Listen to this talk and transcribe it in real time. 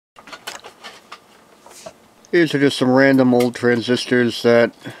These are just some random old transistors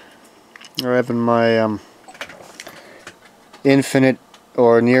that are having my infinite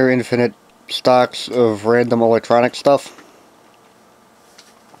or near infinite stocks of random electronic stuff.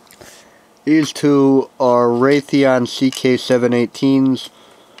 These two are Raytheon CK718s,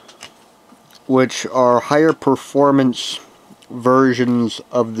 which are higher performance versions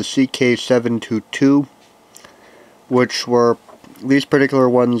of the CK722, which were, these particular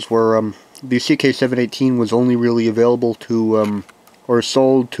ones were, the CK718 was only really available to, or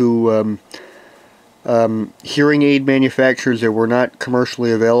sold to hearing aid manufacturers that were not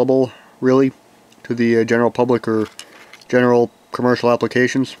commercially available, really, to the general public or general commercial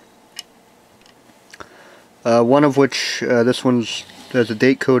applications. One of which, this one's has a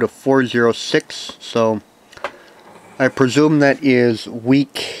date code of 406, so I presume that is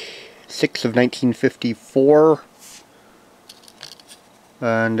week 6 of 1954.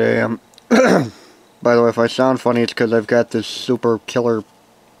 And, by the way, if I sound funny, it's because I've got this super killer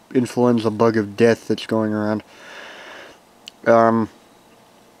influenza bug of death that's going around.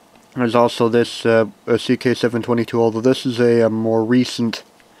 There's also this a CK722, although this is a more recent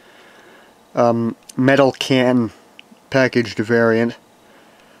metal can packaged variant,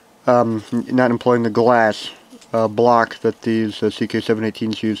 not employing the glass block that these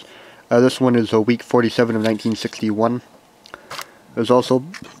CK718s use. This one is a week 47 of 1961. There's also,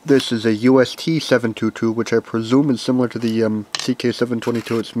 this is a UST722, which I presume is similar to the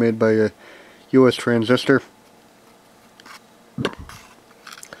CK722. It's made by a US Transistor.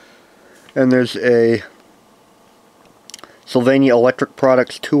 And there's a Sylvania Electric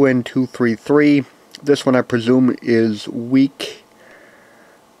Products 2N233. This one I presume is week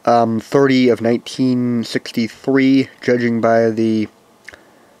 30 of 1963, judging by the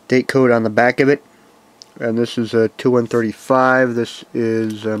date code on the back of it. And this is a 2N35. This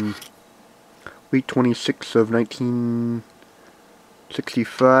is week 26 of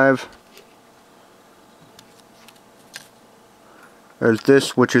 1965. There's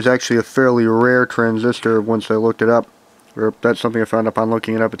this, which is actually a fairly rare transistor once I looked it up. Or that's something I found upon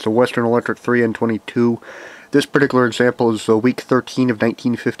looking it up. It's a Western Electric 3N22. This particular example is week 13 of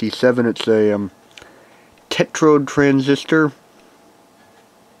 1957. It's a tetrode transistor.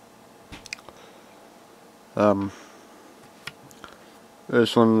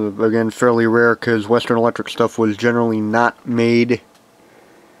 This one, again, fairly rare because Western Electric stuff was generally not made.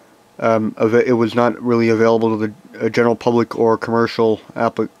 It was not really available to the general public or commercial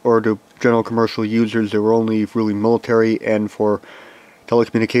or to general commercial users. They were only really military and for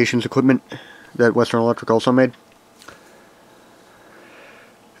telecommunications equipment that Western Electric also made.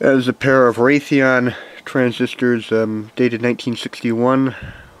 There's a pair of Raytheon transistors dated 1961.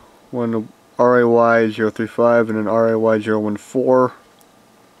 One RAY035 and an RAY014.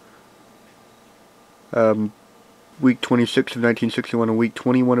 Week 26 of 1961 and week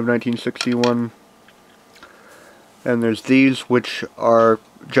 21 of 1961. And there's these, which are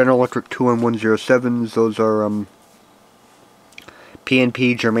General Electric 2N107s. Those are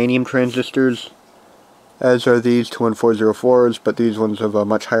PNP germanium transistors, as are these 2N404s, but these ones have a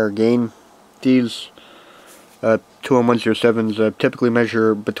much higher gain. These 2N107s typically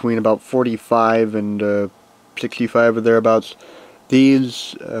measure between about 45 and 65 or thereabouts.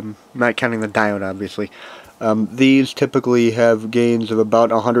 These, not counting the diode, obviously, these typically have gains of about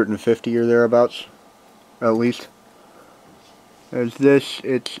 150 or thereabouts, at least. There's this,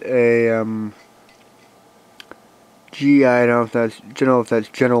 it's a, I don't know if that's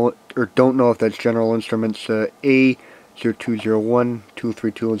general, or don't know if that's General Instruments,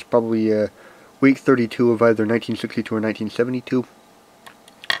 A0201232. It's probably week 32 of either 1962 or 1972.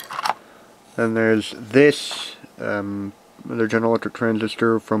 And there's this, another General Electric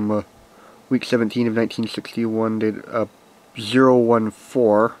transistor from week 17 of 1961, dated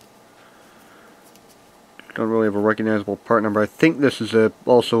 014. Don't really have a recognizable part number. I think this is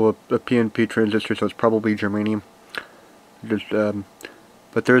also a PNP transistor, so it's probably germanium. Just,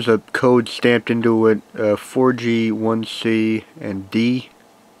 but there's a code stamped into it, 4G, 1C, and D.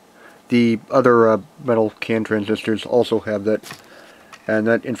 The other metal can transistors also have that, and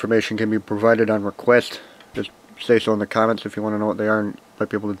that information can be provided on request. Just say so in the comments if you want to know what they are, and might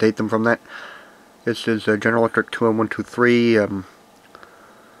be able to date them from that. This is General Electric 2N123.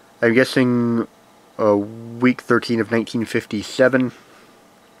 I'm guessing week 13 of 1957.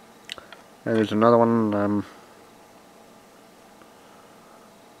 And there's another one.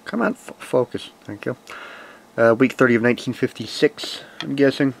 Come on, focus. Thank you. Week 30 of 1956, I'm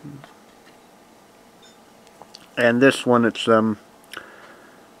guessing. And this one, it's as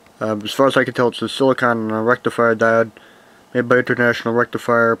far as I can tell, it's a silicon rectifier diode. made by International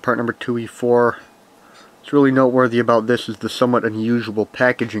Rectifier, part number 2E4. What's really noteworthy about this is the somewhat unusual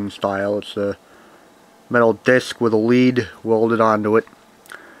packaging style. It's a metal disc with a lead welded onto it,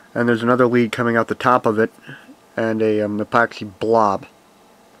 and there's another lead coming out the top of it, and a epoxy blob.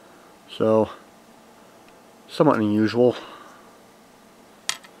 So, somewhat unusual.